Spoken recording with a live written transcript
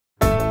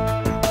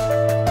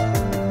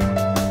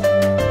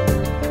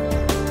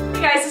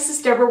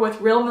is Deborah with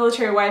Real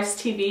Military Wives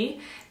TV.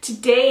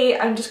 Today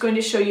I'm just going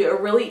to show you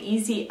a really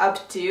easy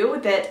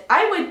updo that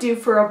I would do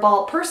for a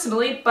ball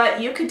personally,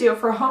 but you could do it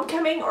for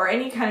homecoming or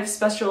any kind of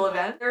special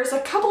event. There's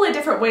a couple of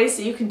different ways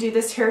that you can do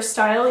this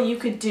hairstyle. You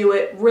could do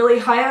it really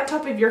high on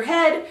top of your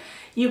head,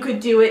 you could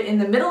do it in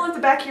the middle of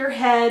the back of your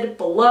head,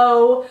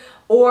 below,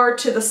 or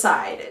to the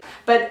side.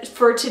 But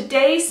for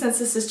today, since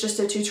this is just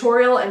a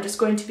tutorial, I'm just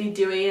going to be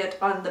doing it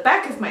on the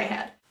back of my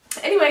head.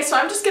 Anyway, so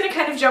I'm just going to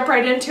kind of jump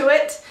right into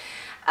it.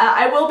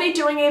 I will be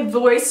doing a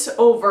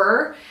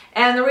voiceover,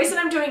 and the reason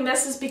I'm doing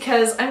this is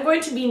because I'm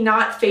going to be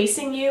not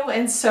facing you,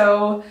 and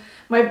so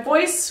my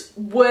voice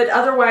would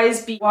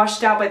otherwise be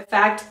washed out by the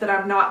fact that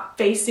I'm not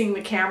facing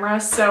the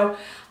camera, so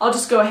I'll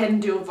just go ahead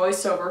and do a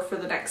voiceover for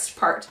the next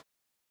part.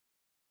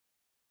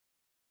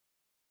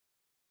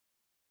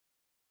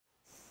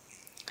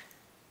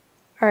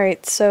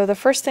 Alright, so the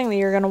first thing that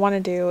you're going to want to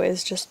do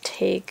is just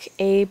take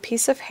a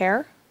piece of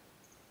hair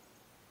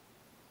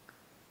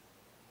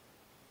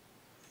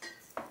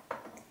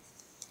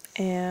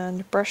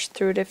and brush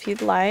through it if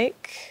you'd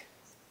like,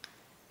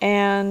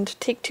 and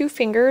take 2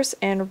 fingers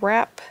and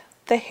wrap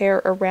the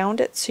hair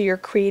around it so you're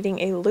creating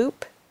a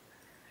loop,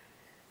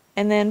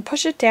 and then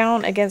push it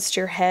down against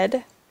your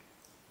head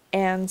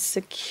and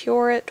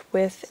secure it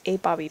with a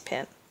bobby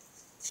pin.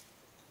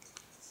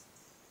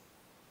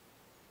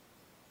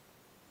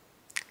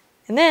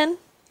 And then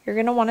you're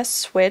going to want to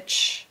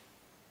switch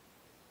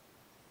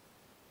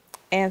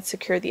and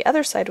secure the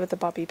other side with a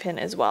bobby pin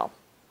as well.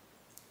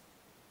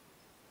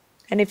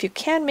 And if you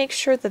can, make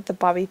sure that the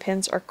bobby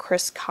pins are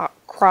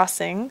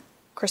crisscrossing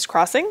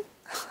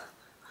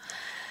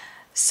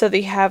so that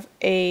you have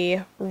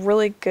a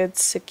really good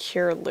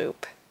secure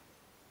loop.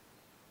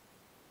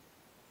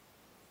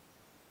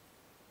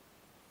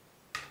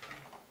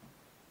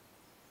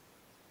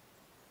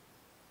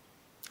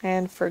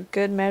 And for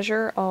good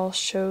measure, I'll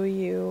show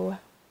you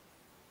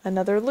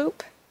another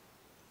loop.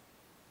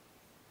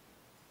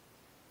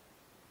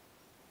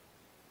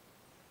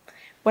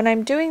 When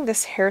I'm doing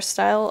this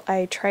hairstyle,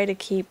 I try to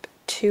keep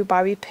 2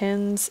 bobby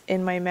pins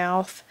in my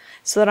mouth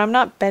so that I'm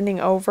not bending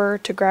over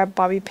to grab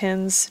bobby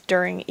pins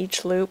during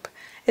each loop.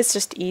 It's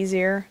just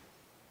easier.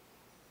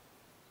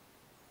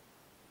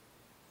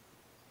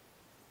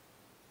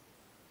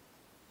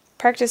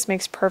 Practice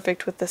makes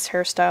perfect with this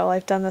hairstyle.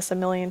 I've done this a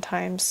million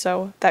times,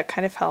 so that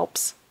kind of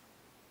helps.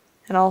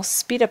 And I'll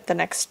speed up the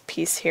next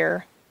piece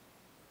here,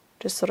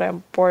 just so that I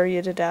don't bore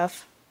you to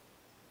death.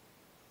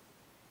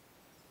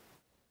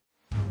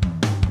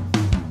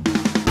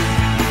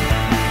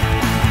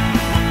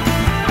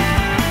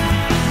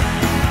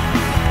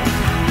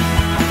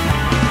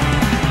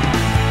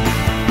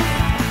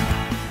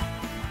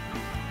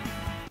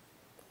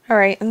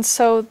 Alright, and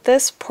so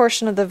this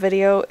portion of the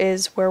video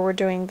is where we're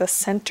doing the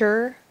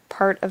center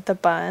part of the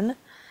bun,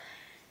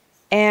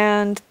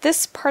 and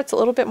this part's a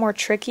little bit more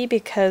tricky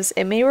because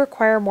it may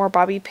require more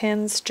bobby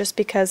pins, just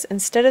because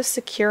instead of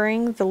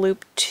securing the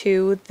loop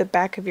to the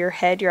back of your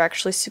head, you're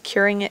actually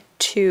securing it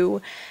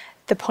to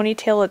the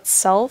ponytail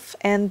itself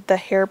and the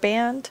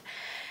hairband.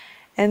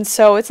 And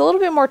so it's a little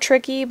bit more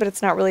tricky, but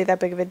it's not really that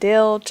big of a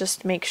deal.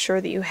 Just make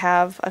sure that you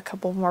have a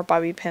couple more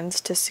bobby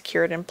pins to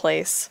secure it in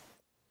place.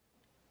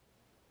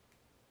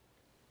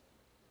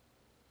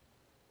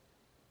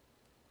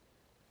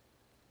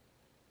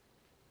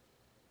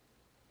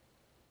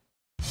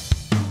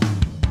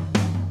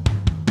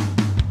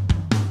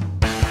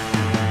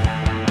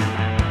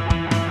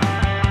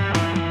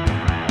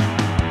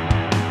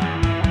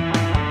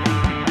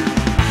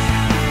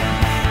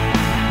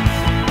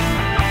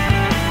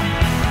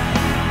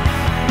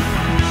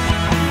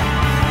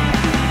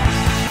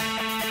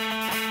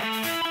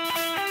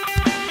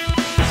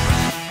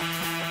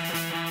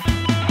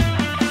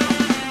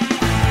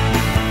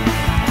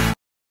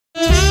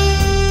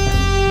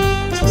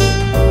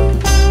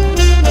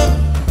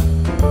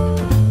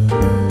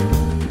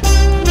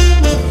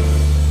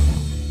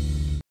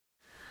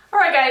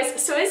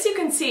 So as you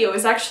can see, it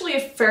was actually a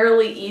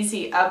fairly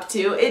easy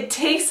updo. It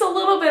takes a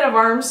little bit of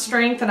arm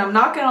strength, and I'm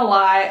not gonna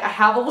lie, I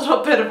have a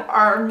little bit of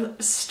arm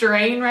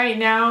strain right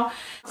now.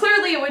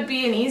 Clearly it would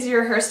be an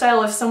easier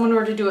hairstyle if someone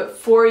were to do it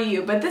for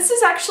you, but this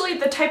is actually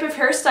the type of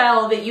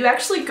hairstyle that you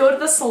actually go to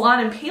the salon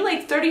and pay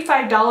like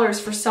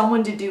 $35 for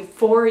someone to do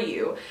for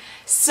you.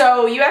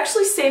 So you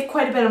actually save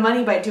quite a bit of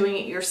money by doing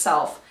it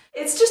yourself.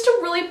 It's just a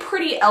really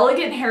pretty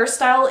elegant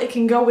hairstyle. It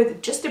can go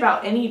with just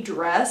about any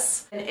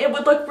dress. And it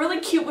would look really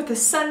cute with a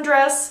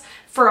sundress,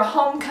 for a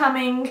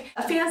homecoming,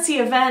 a fancy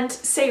event,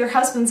 say your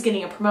husband's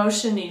getting a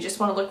promotion and you just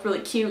want to look really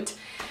cute.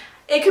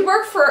 It could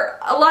work for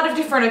a lot of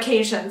different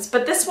occasions,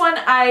 but this one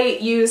I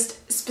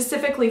used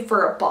specifically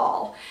for a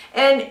ball.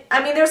 And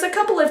I mean, there's a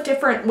couple of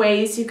different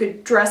ways you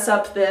could dress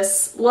up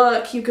this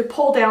look. You could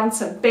pull down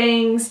some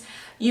bangs.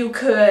 You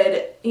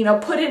could,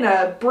 put in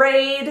a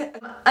braid.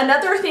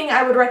 Another thing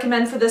I would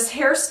recommend for this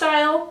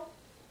hairstyle,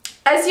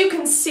 as you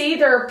can see,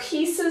 there are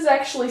pieces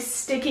actually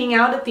sticking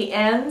out at the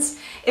ends.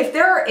 If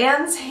there are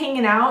ends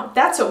hanging out,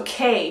 that's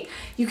okay.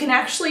 You can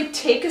actually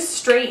take a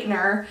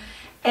straightener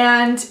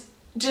and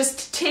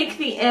just take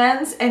the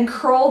ends and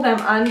curl them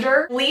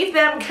under. Leave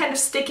them kind of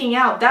sticking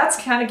out.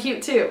 That's kind of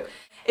cute too.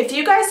 If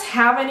you guys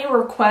have any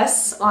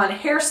requests on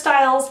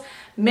hairstyles,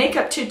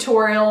 makeup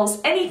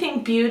tutorials,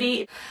 anything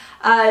beauty,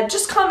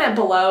 just comment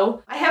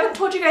below. I haven't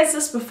told you guys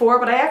this before,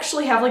 but I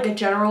actually have like a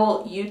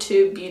general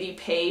YouTube beauty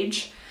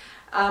page.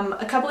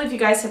 A couple of you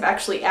guys have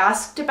actually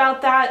asked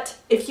about that.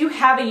 If you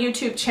have a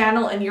YouTube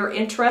channel and you're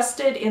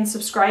interested in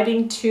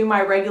subscribing to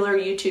my regular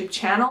YouTube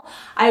channel,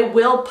 I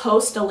will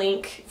post a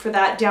link for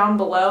that down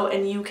below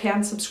and you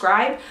can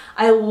subscribe.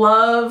 I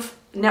love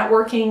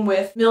networking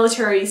with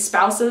military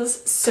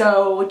spouses,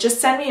 so just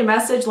send me a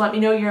message, let me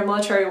know you're a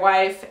military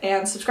wife,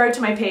 and subscribe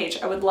to my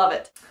page. I would love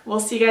it.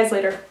 We'll see you guys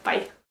later.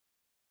 Bye.